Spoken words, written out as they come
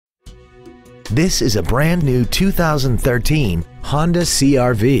This is a brand new 2013 Honda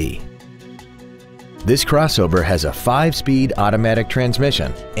CR-V. This crossover has a 5-speed automatic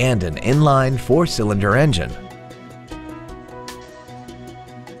transmission and an inline 4-cylinder engine.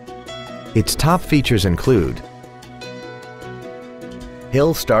 Its top features include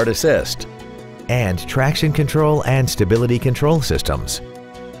Hill Start Assist and traction control and stability control systems.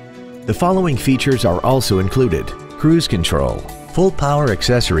 The following features are also included: cruise control, full power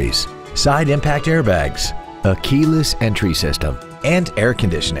accessories, side impact airbags, a keyless entry system, and air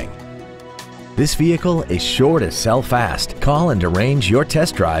conditioning. This vehicle is sure to sell fast. Call and arrange your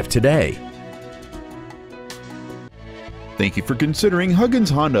test drive today. Thank you for considering Huggins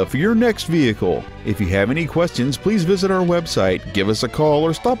Honda for your next vehicle. If you have any questions, please visit our website, give us a call,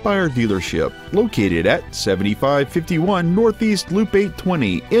 or stop by our dealership located at 7551 Northeast Loop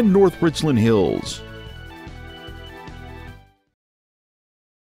 820 in North Richland Hills.